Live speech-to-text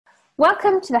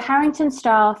Welcome to the Harrington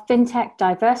Star Fintech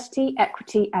Diversity,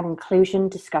 Equity and Inclusion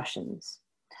discussions.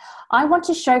 I want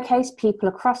to showcase people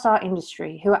across our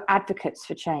industry who are advocates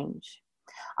for change.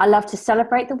 I love to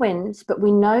celebrate the wins, but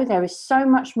we know there is so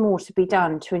much more to be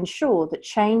done to ensure that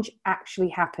change actually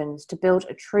happens to build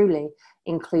a truly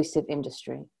inclusive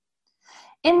industry.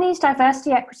 In these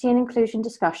diversity, equity and inclusion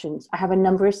discussions, I have a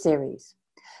number of series.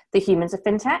 The Humans of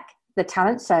Fintech, the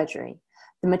Talent Surgery,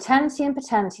 the Maternity and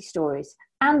Paternity Stories,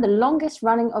 and the longest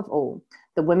running of all,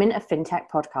 the Women of Fintech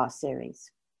podcast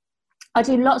series. I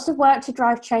do lots of work to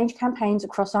drive change campaigns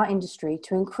across our industry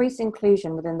to increase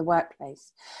inclusion within the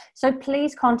workplace. So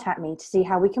please contact me to see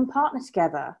how we can partner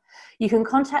together. You can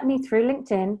contact me through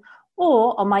LinkedIn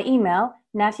or on my email,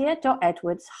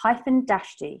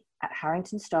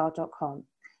 nadia.edwards-d@harringtonstar.com.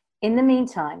 In the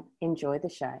meantime, enjoy the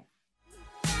show.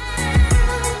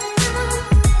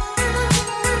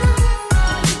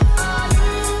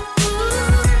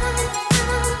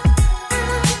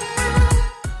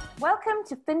 Welcome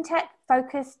to Fintech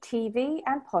Focus TV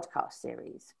and podcast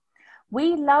series.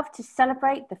 We love to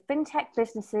celebrate the fintech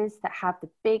businesses that have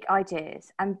the big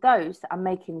ideas and those that are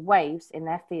making waves in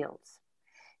their fields.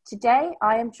 Today,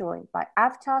 I am joined by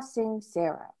Avtar Singh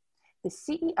Sehra, the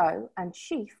CEO and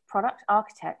Chief Product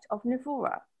Architect of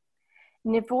Nivaura.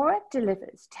 Nivaura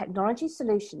delivers technology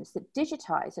solutions that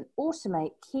digitize and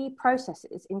automate key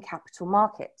processes in capital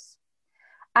markets.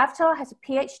 Avtar has a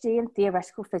PhD in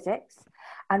theoretical physics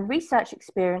and research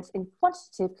experience in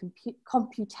quantitative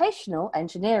computational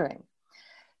engineering.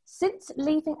 Since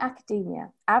leaving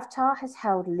academia, Avtar has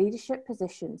held leadership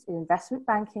positions in investment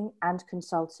banking and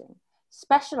consulting,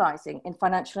 specializing in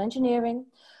financial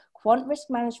engineering, quant risk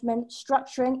management,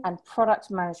 structuring, and product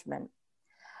management.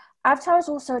 Avtar is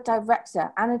also a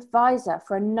director and advisor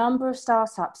for a number of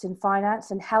startups in finance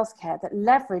and healthcare that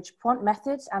leverage quant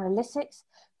methods, analytics,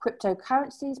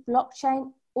 cryptocurrencies,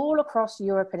 blockchain, all across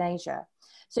Europe and Asia.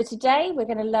 So today we're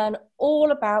going to learn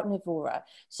all about Nivaura.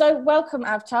 So welcome,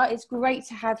 Avtar. It's great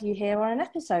to have you here on an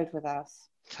episode with us.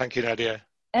 Thank you, Nadia.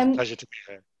 It's a pleasure to be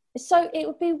here. So it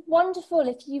would be wonderful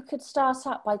if you could start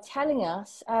up by telling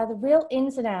us the real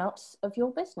ins and outs of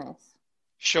your business.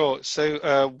 Sure.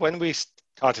 So when we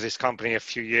started this company a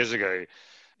few years ago,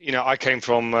 I came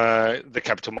from the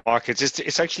capital markets.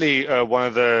 It's actually one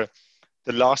of the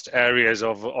last areas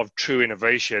of true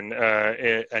innovation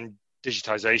and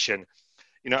digitization.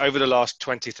 Over the last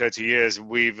 20, 30 years,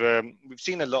 we've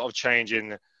seen a lot of change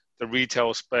in the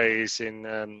retail space, in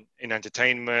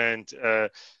entertainment,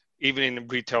 even in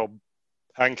retail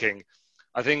banking.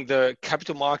 I think the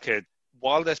capital market,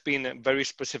 while there's been very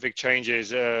specific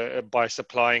changes by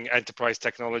supplying enterprise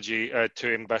technology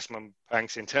to investment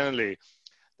banks internally,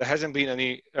 there hasn't been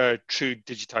any true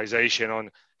digitization on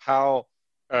how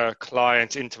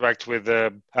clients interact with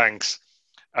the banks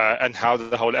and how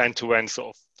the whole end-to-end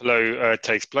sort of flow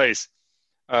takes place.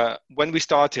 When we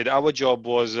started, our job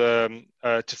was to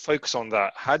focus on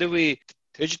that. How do we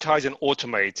digitize and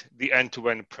automate the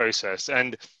end-to-end process?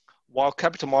 And while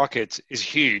capital markets is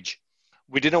huge,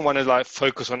 we didn't want to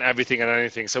focus on everything and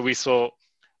anything. So we thought,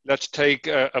 let's take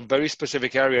a very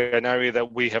specific area, an area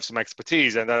that we have some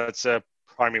expertise, and that's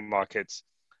primary markets.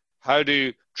 How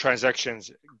do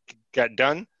transactions get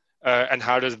done? And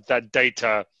how does that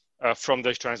data from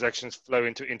those transactions flow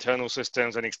into internal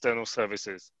systems and external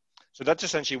services? So that's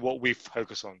essentially what we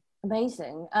focus on.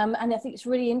 Amazing. And I think it's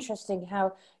really interesting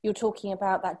how you're talking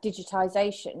about that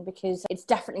digitization, because it's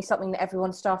definitely something that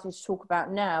everyone's starting to talk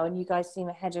about now, and you guys seem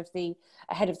ahead of the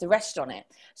rest on it.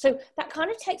 So that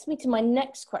kind of takes me to my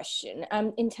next question,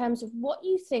 in terms of what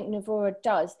you think Nivaura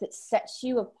does that sets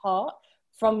you apart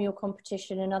from your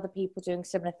competition and other people doing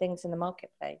similar things in the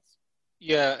marketplace.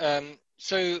 Yeah,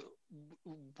 so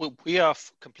we are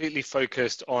completely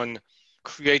focused on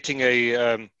creating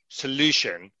a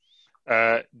solution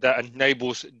that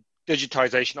enables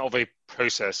digitization of a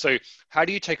process. So how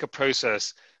do you take a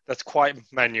process that's quite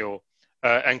manual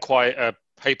and quite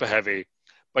paper heavy,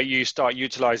 but you start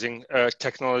utilizing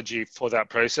technology for that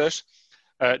process?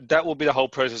 That will be the whole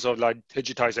process of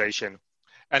digitization.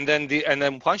 And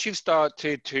then once you start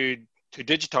to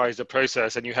digitize the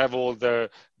process and you have all the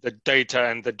data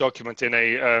and the document in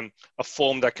a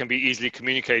form that can be easily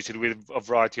communicated with a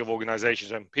variety of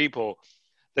organizations and people,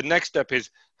 the next step is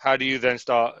how do you then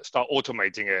start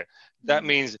automating it? That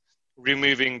means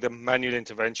removing the manual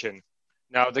intervention.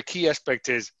 Now, the key aspect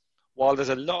is, while there's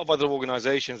a lot of other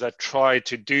organizations that try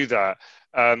to do that,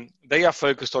 they are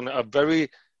focused on a very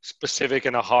specific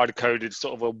and a hard-coded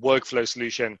sort of a workflow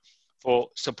solution for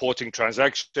supporting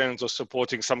transactions or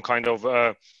supporting some kind of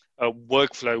a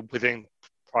workflow within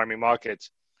primary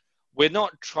markets. we're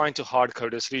not trying to hard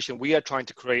code a solution. We are trying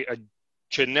to create a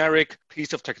generic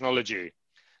piece of technology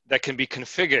that can be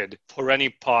configured for any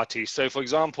party. So for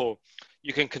example,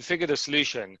 you can configure the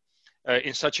solution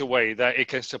in such a way that it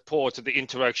can support the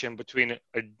interaction between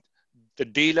the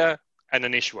dealer and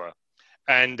an issuer.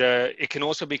 And it can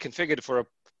also be configured for a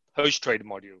post-trade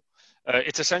module.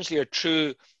 It's essentially a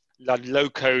true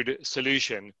low-code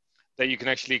solution that you can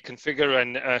actually configure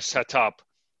and set up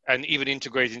and even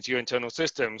integrate into your internal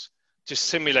systems to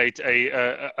simulate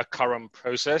a current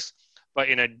process, but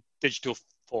in a digital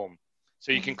form.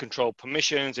 So you can control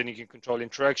permissions and you can control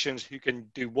interactions, who can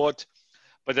do what,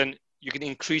 but then you can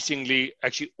increasingly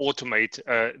actually automate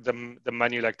the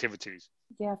manual activities.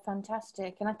 Yeah,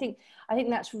 fantastic. And I think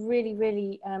that's really,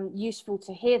 really useful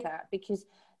to hear that, because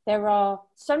there are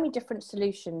so many different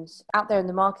solutions out there in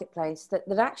the marketplace that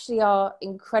actually are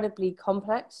incredibly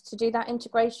complex to do that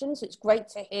integration. So it's great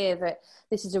to hear that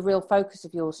this is a real focus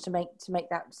of yours to make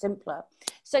that simpler.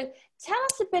 So tell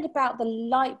us a bit about the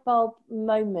light bulb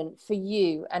moment for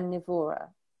you and Nivaura.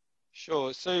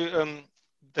 Sure. So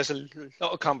there's a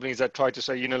lot of companies that try to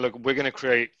say, look, we're going to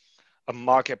create a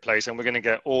marketplace and we're going to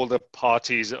get all the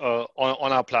parties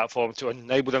on our platform to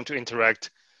enable them to interact,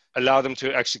 allow them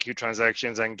to execute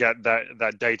transactions and get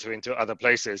that data into other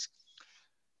places.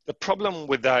 The problem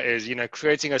with that is,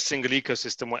 creating a single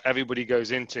ecosystem where everybody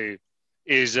goes into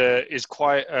is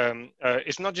quite,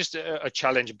 it's not just a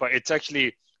challenge, but it's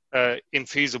actually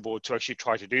infeasible to actually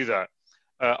try to do that.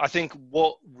 I think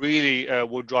what really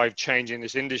will drive change in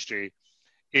this industry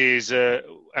is,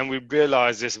 and we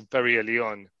realized this very early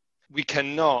on, we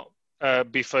cannot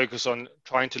be focused on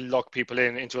trying to lock people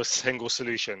into a single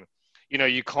solution.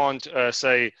 You can't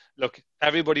say, look,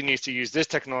 everybody needs to use this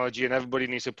technology and everybody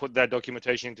needs to put their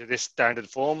documentation into this standard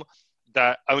form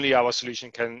that only our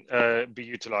solution can be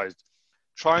utilized.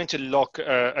 Trying to lock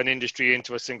an industry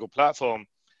into a single platform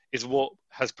is what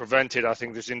has prevented, I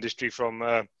think, this industry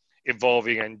from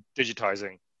evolving and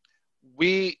digitizing.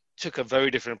 We took a very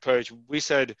different approach. We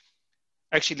said,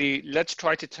 actually, let's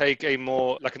try to take a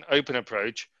more like an open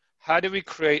approach. How do we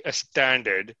create a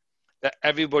standard that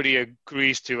everybody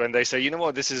agrees to, and they say,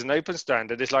 what, this is an open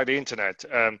standard. It's like the internet.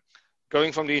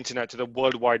 Going from the internet to the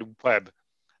World Wide Web,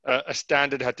 a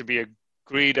standard had to be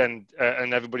agreed, and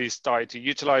everybody started to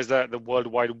utilize that. The World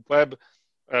Wide Web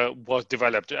was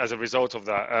developed as a result of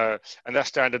that, and that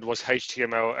standard was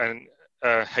HTML and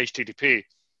HTTP.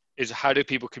 Is how do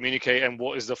people communicate, and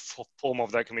what is the form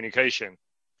of that communication?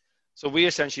 So we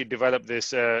essentially developed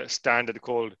this standard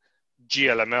called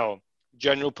GLML,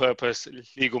 General Purpose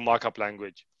Legal Markup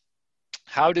Language.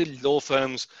 How do law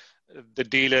firms, the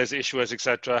dealers, issuers,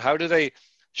 etc., how do they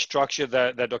structure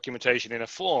their documentation in a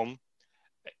form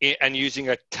and using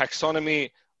a taxonomy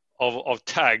of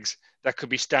tags that could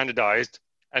be standardized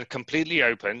and completely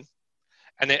open,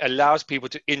 and it allows people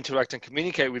to interact and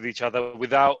communicate with each other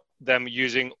without them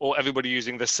using, or everybody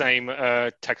using, the same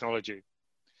technology.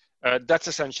 That's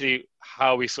essentially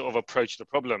how we sort of approach the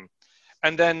problem.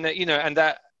 And then, and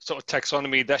that sort of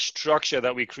taxonomy, that structure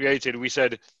that we created, we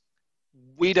said,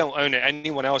 we don't own it.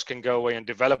 Anyone else can go away and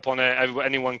develop on it.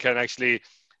 Anyone can actually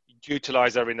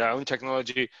utilize that in their own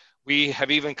technology. We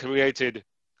have even created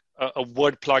a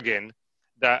word plugin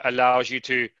that allows you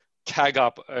to tag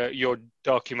up your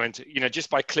document, just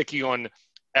by clicking on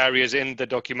areas in the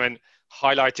document,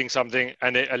 highlighting something,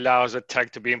 and it allows a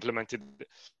tag to be implemented.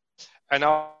 And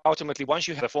ultimately, once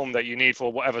you have the form that you need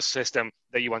for whatever system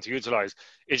that you want to utilize,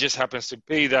 it just happens to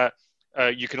be that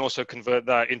you can also convert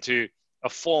that into a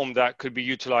form that could be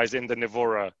utilized in the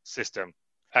Nivaura system.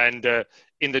 And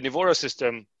in the Nivaura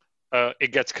system,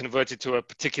 it gets converted to a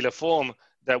particular form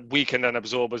that we can then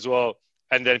absorb as well.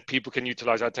 And then people can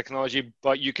utilize our technology,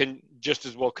 but you can just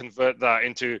as well convert that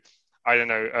into,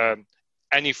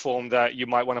 any form that you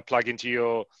might want to plug into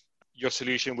your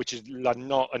solution, which is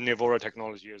not a Nivaura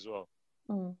technology as well.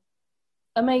 Mm.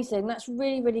 Amazing. That's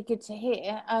really, really good to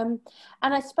hear. And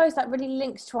I suppose that really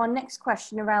links to our next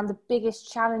question around the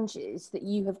biggest challenges that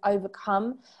you have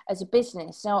overcome as a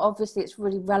business. Now, obviously, it's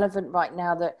really relevant right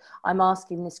now that I'm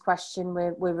asking this question.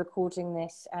 We're recording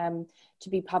this to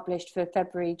be published for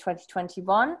February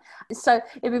 2021. So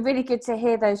it'd be really good to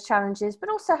hear those challenges, but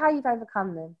also how you've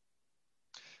overcome them.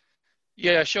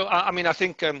 Yeah, sure. I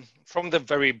think from the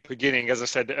very beginning, as I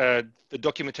said, the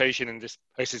documentation in this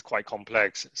place is quite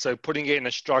complex. So putting it in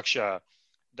a structure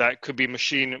that could be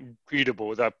machine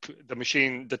readable, that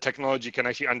the technology can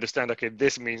actually understand, okay,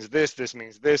 this means this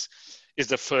means this, is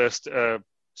the first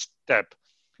step.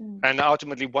 And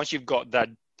ultimately, once you've got that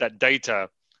data,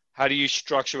 how do you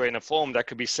structure it in a form that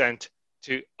could be sent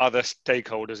to other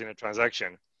stakeholders in a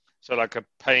transaction? So like a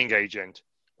paying agent,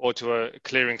 or to a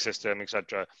clearing system,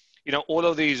 etc. All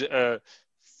of these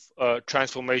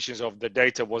transformations of the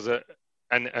data was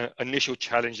an initial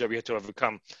challenge that we had to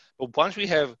overcome. But once we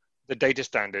have the data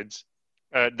standards,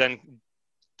 then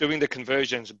doing the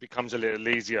conversions becomes a little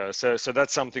easier. So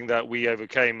that's something that we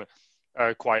overcame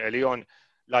quite early on.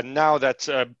 Like now that's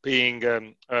being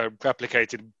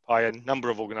replicated by a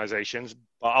number of organizations,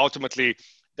 but ultimately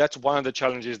that's one of the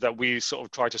challenges that we sort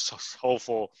of try to solve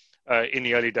for in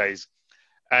the early days.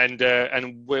 And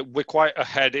we're quite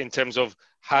ahead in terms of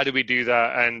how do we do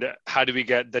that and how do we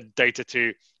get the data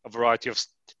to a variety of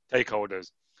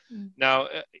stakeholders. Now,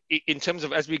 in terms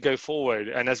of as we go forward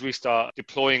and as we start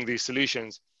deploying these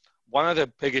solutions, one of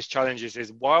the biggest challenges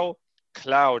is while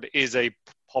cloud is a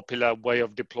popular way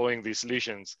of deploying these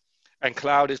solutions, and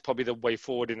cloud is probably the way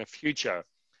forward in the future,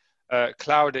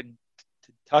 cloud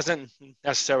doesn't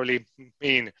necessarily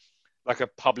mean like a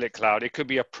public cloud. It could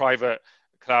be a private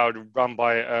cloud run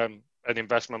by an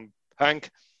investment bank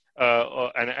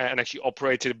and actually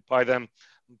operated by them.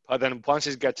 But then once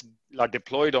it gets like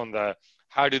deployed on there,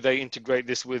 how do they integrate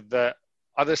this with the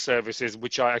other services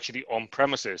which are actually on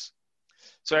premises?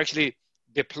 So actually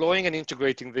deploying and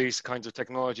integrating these kinds of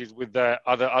technologies with the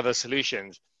other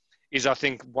solutions is, I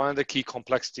think, one of the key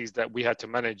complexities that we had to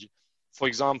manage. For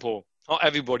example, not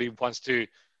everybody wants to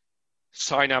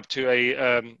sign up to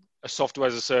a software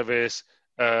as a service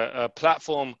a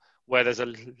platform where there's a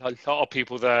lot of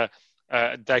people there.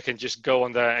 They can just go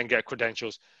on there and get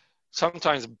credentials.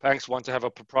 Sometimes banks want to have a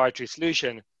proprietary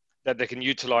solution that they can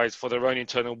utilize for their own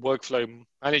internal workflow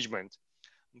management,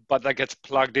 but that gets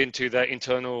plugged into their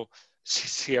internal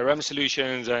CRM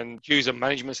solutions and user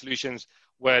management solutions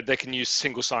where they can use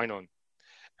single sign-on.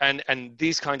 And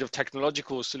these kinds of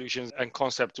technological solutions and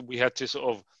concepts we had to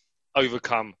sort of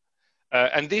overcome.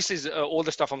 And this is all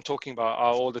the stuff I'm talking about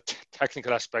are all the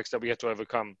technical aspects that we had to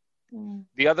overcome.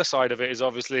 The other side of it is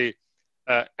obviously,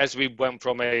 as we went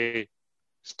from a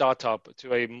startup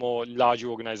to a more larger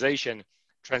organization,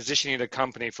 transitioning the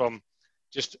company from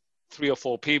just 3 or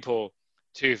 4 people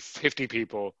to 50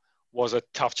 people was a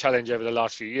tough challenge over the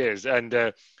last few years. And,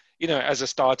 as a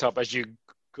startup, as you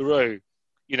grow,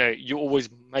 you always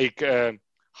make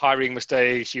hiring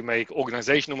mistakes, you make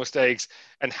organizational mistakes,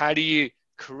 and how do you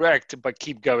correct but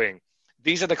keep going?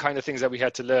 These are the kind of things that we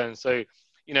had to learn. So,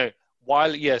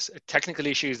 while yes, technical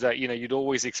issues that, you'd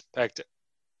always expect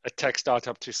a tech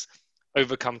startup to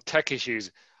overcome tech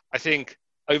issues, I think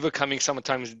overcoming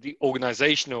sometimes the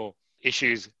organizational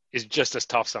issues is just as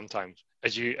tough sometimes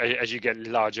as you get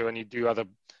larger and you do other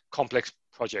complex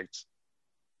projects.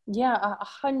 Yeah,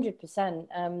 100%.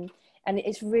 And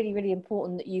it's really, really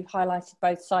important that you've highlighted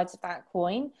both sides of that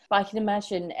coin. But I can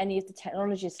imagine any of the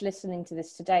technologists listening to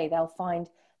this today, they'll find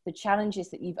the challenges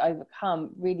that you've overcome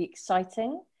really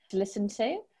exciting to listen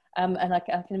to. And I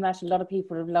can imagine a lot of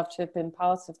people would love to have been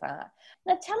part of that.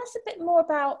 Now, tell us a bit more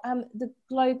about the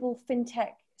global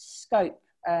fintech scope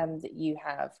that you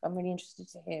have. I'm really interested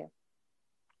to hear.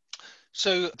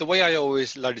 So the way I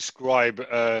always describe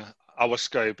our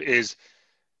scope is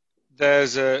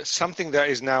there's something that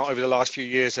is now over the last few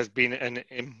years has been an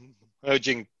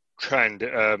emerging trend.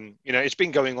 It's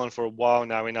been going on for a while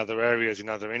now in other areas, in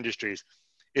other industries.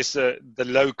 It's the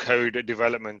low code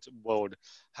development world.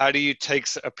 How do you take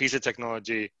a piece of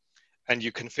technology and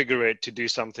you configure it to do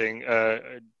something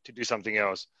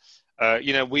else?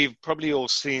 We've probably all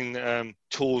seen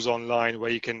tools online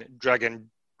where you can drag and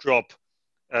drop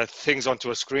things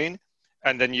onto a screen,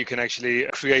 and then you can actually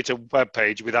create a web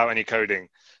page without any coding.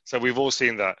 So we've all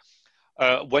seen that.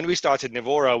 When we started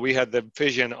Nivaura, we had the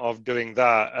vision of doing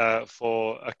that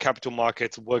for a capital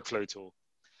markets workflow tool.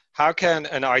 How can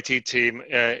an IT team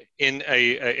in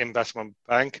a investment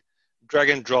bank drag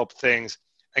and drop things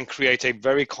and create a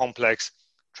very complex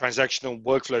transactional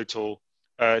workflow tool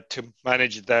to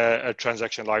manage their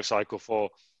transaction lifecycle for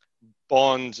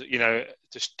bonds,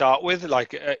 to start with,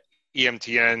 like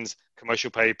EMTNs, commercial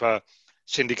paper,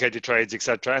 syndicated trades,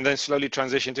 etc., and then slowly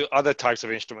transition to other types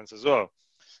of instruments as well.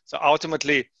 So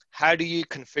ultimately, how do you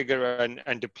configure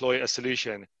and deploy a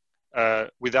solution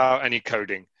without any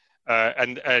coding?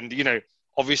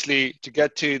 Obviously, to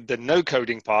get to the no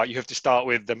coding part, you have to start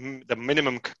with the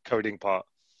minimum coding part.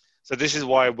 So this is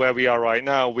why where we are right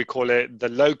now, we call it the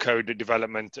low code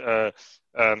development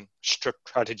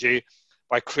strategy,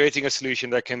 by creating a solution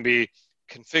that can be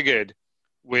configured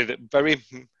with very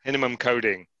minimum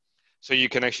coding. So you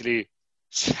can actually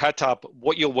set up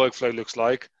what your workflow looks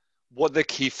like, what the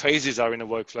key phases are in a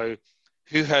workflow,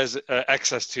 who has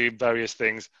access to various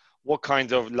things, what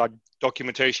kinds of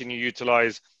documentation you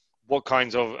utilize, what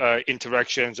kinds of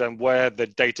interactions and where the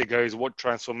data goes, what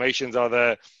transformations are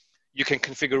there. You can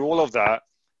configure all of that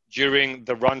during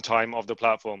the runtime of the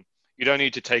platform. You don't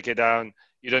need to take it down.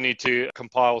 You don't need to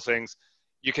compile things.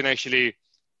 You can actually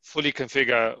fully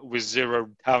configure with zero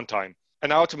downtime.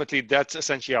 And ultimately, that's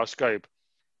essentially our scope,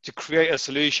 to create a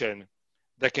solution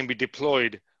that can be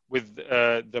deployed with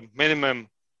the minimum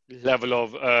level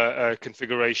of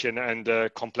configuration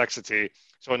and complexity.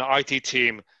 So an IT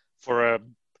team for a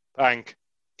bank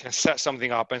can set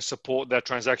something up and support their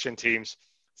transaction teams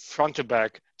front to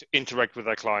back to interact with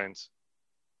their clients.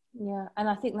 Yeah, and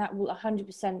I think that will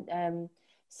 100%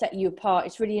 set you apart.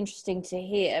 It's really interesting to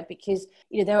hear because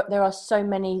there are so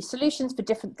many solutions for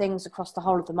different things across the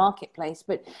whole of the marketplace,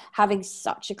 but having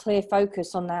such a clear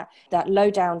focus on that low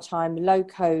downtime, low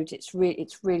code, it's really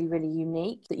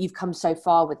unique that you've come so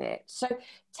far with it. So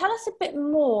tell us a bit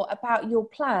more about your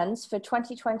plans for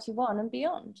 2021 and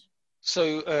beyond.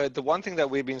 So the one thing that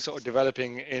we've been sort of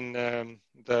developing in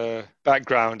the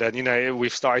background, and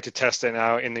we've started to test it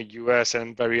now in the US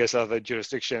and various other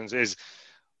jurisdictions, is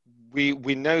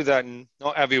we know that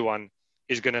not everyone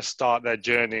is going to start their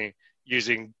journey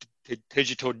using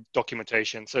digital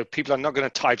documentation. So people are not going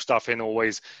to type stuff in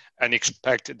always and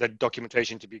expect the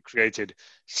documentation to be created.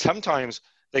 Sometimes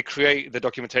they create the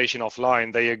documentation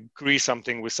offline. They agree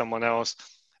something with someone else.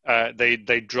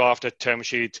 They draft a term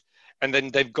sheet. And then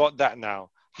they've got that now.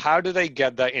 How do they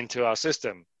get that into our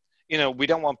system? We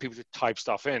don't want people to type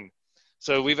stuff in.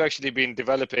 So we've actually been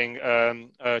developing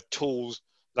tools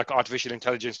like artificial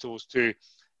intelligence tools to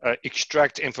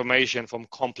extract information from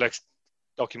complex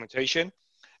documentation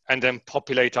and then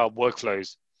populate our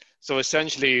workflows. So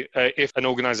essentially, if an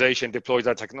organization deploys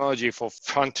that technology for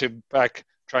front to back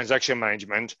transaction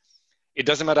management, it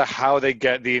doesn't matter how they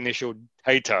get the initial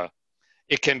data.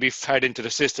 It can be fed into the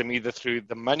system either through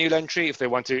the manual entry, if they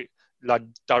want to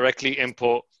directly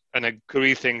import and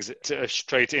agree things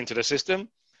straight into the system.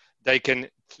 They can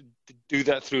do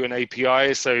that through an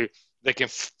API, so they can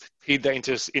feed that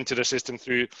into the system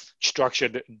through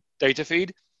structured data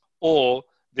feed, or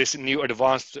this new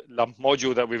advanced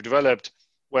module that we've developed,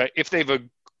 where if they've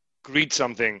agreed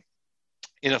something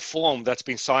in a form that's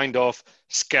been signed off,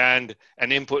 scanned,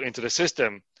 and input into the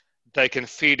system, they can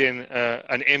feed in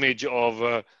an image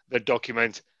of the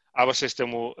document. Our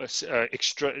system will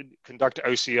conduct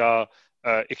OCR,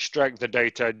 extract the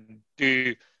data,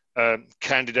 do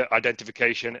candidate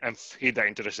identification, and feed that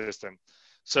into the system.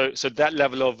 So that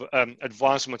level of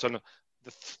advancement on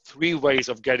the three ways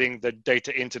of getting the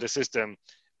data into the system,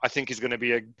 I think is going to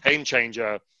be a game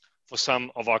changer for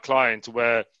some of our clients,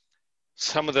 where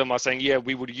some of them are saying, yeah,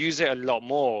 we would use it a lot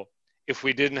more if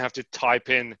we didn't have to type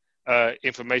in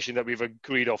information that we've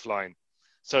agreed offline.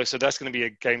 So that's going to be a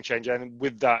game changer. And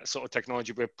with that sort of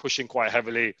technology, we're pushing quite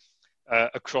heavily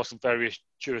across various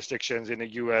jurisdictions in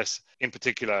the US in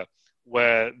particular,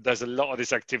 where there's a lot of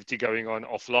this activity going on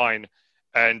offline,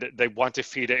 and they want to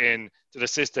feed it in to the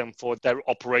system for their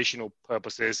operational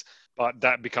purposes. But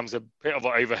that becomes a bit of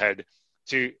an overhead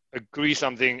to agree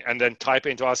something and then type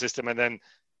it into our system and then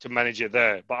to manage it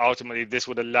there. But ultimately, this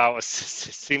would allow a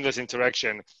seamless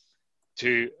interaction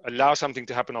to allow something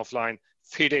to happen offline,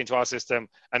 feed it into our system,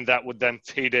 and that would then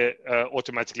feed it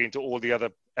automatically into all the other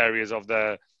areas of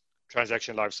the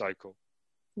transaction lifecycle.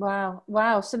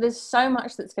 Wow. So there's so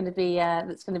much that's going to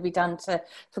be done to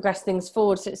progress things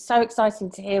forward. So it's so exciting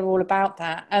to hear all about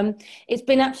that. It's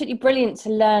been absolutely brilliant to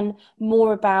learn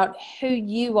more about who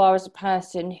you are as a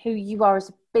person, who you are as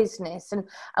a business,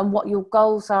 and what your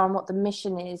goals are and what the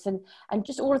mission is, and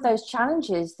just all of those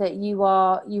challenges that you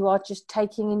are just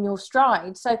taking in your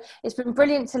stride. So it's been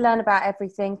brilliant to learn about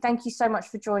everything. Thank you so much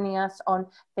for joining us on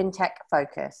Fintech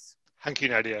Focus. Thank you,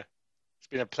 Nadia. It's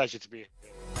been a pleasure to be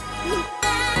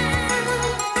here.